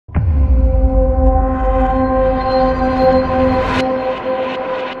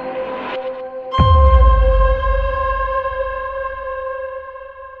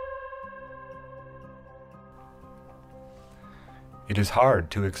is hard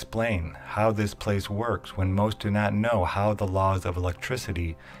to explain how this place works when most do not know how the laws of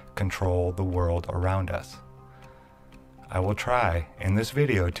electricity control the world around us. I will try in this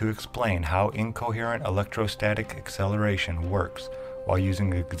video to explain how incoherent electrostatic acceleration works while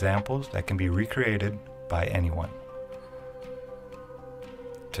using examples that can be recreated by anyone.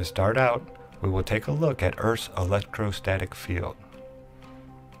 To start out, we will take a look at Earth's electrostatic field.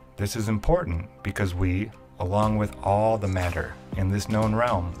 This is important because we, along with all the matter in this known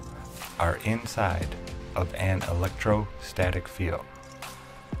realm, are inside of an electrostatic field.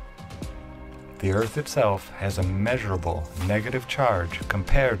 The Earth itself has a measurable negative charge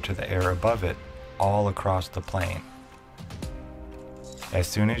compared to the air above it all across the plane. As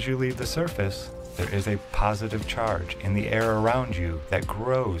soon as you leave the surface, there is a positive charge in the air around you that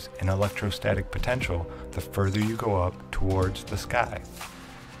grows in electrostatic potential the further you go up towards the sky.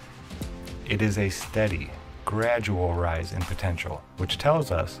 It is a steady, gradual rise in potential, which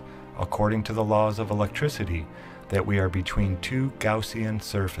tells us, according to the laws of electricity, that we are between two Gaussian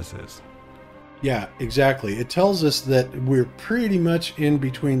surfaces. Yeah, exactly. It tells us that we're pretty much in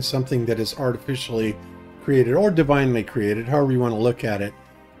between something that is artificially created or divinely created, however you want to look at it.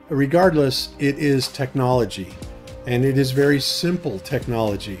 Regardless, it is technology, and it is very simple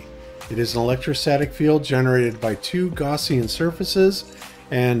technology. It is an electrostatic field generated by two Gaussian surfaces,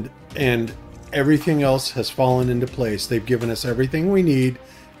 and everything else has fallen into place. They've given us everything we need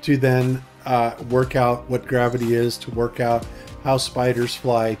to then work out what gravity is, to work out how spiders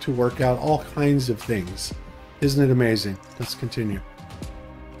fly, to work out all kinds of things. Isn't it amazing? Let's continue.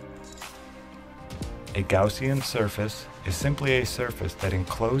 A Gaussian surface is simply a surface that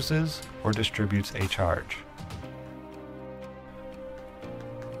encloses or distributes a charge.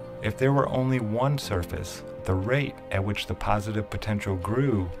 If there were only one surface, the rate at which the positive potential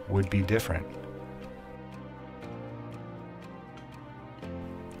grew would be different.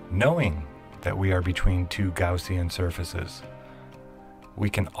 Knowing that we are between two Gaussian surfaces, we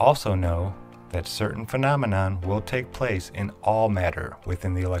can also know that certain phenomenon will take place in all matter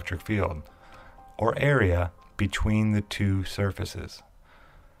within the electric field, or area between the two surfaces.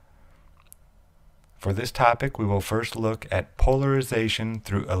 For this topic, we will first look at polarization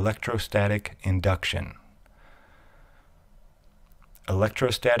through electrostatic induction.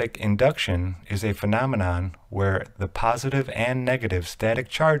 Electrostatic induction is a phenomenon where the positive and negative static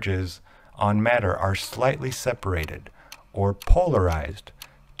charges on matter are slightly separated or polarized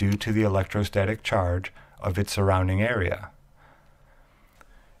due to the electrostatic charge of its surrounding area.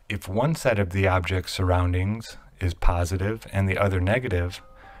 If one set of the object's surroundings is positive and the other negative,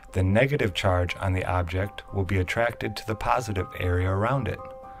 the negative charge on the object will be attracted to the positive area around it,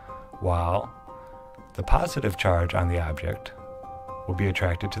 while the positive charge on the object will be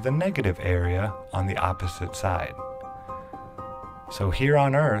attracted to the negative area on the opposite side. So here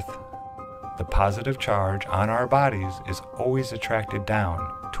on Earth, the positive charge on our bodies is always attracted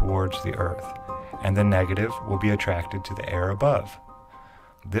down towards the Earth, and the negative will be attracted to the air above.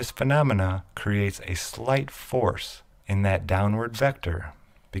 This phenomena creates a slight force in that downward vector,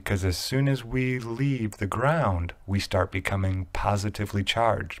 because as soon as we leave the ground, we start becoming positively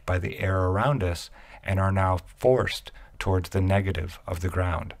charged by the air around us and are now forced towards the negative of the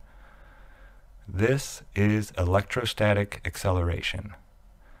ground. This is electrostatic acceleration.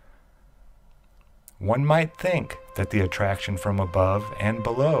 One might think that the attraction from above and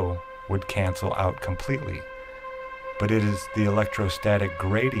below would cancel out completely, but it is the electrostatic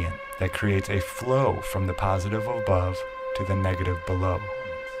gradient that creates a flow from the positive above to the negative below.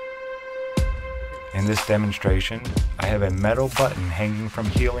 In this demonstration, I have a metal button hanging from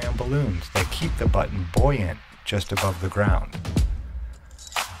helium balloons that keep the button buoyant just above the ground.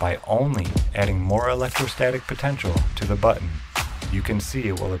 By only adding more electrostatic potential to the button, you can see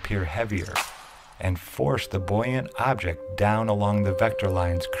it will appear heavier and force the buoyant object down along the vector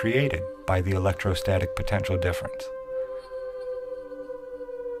lines created by the electrostatic potential difference.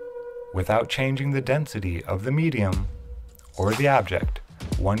 Without changing the density of the medium or the object,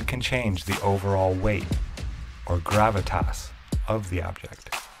 one can change the overall weight or gravitas of the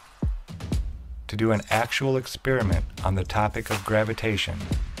object. To do an actual experiment on the topic of gravitation,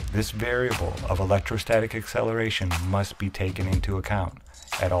 this variable of electrostatic acceleration must be taken into account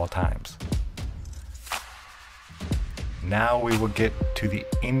at all times. Now we will get to the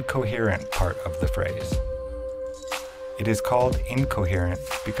incoherent part of the phrase. It is called incoherent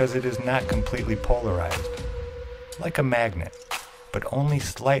because it is not completely polarized, like a magnet, but only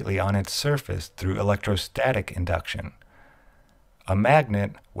slightly on its surface through electrostatic induction. A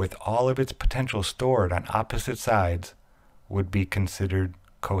magnet with all of its potential stored on opposite sides would be considered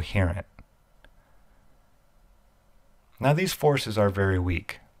coherent. Now these forces are very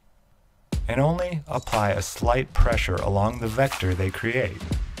weak and only apply a slight pressure along the vector they create.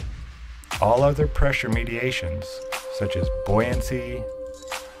 All other pressure mediations, such as buoyancy,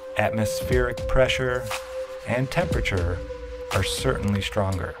 atmospheric pressure, and temperature, are certainly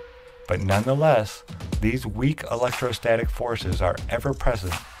stronger. But nonetheless, these weak electrostatic forces are ever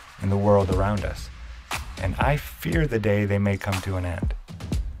present in the world around us, and I fear the day they may come to an end.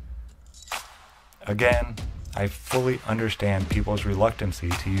 Again, I fully understand people's reluctancy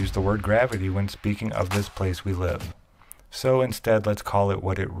to use the word gravity when speaking of this place we live. So instead, let's call it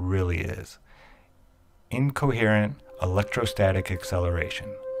what it really is: incoherent electrostatic acceleration.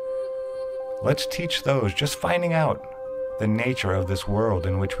 Let's teach those just finding out the nature of this world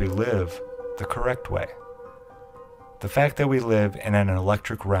in which we live the correct way. The fact that we live in an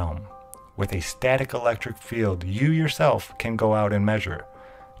electric realm with a static electric field you yourself can go out and measure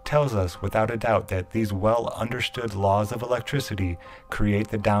tells us without a doubt that these well understood laws of electricity create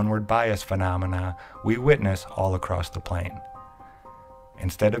the downward bias phenomena we witness all across the plane.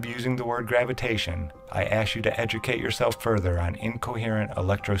 Instead of using the word gravitation, I ask you to educate yourself further on incoherent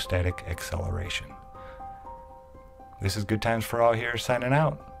electrostatic acceleration. This is Good Times for All here, signing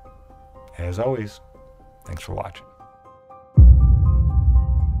out. As always, thanks for watching.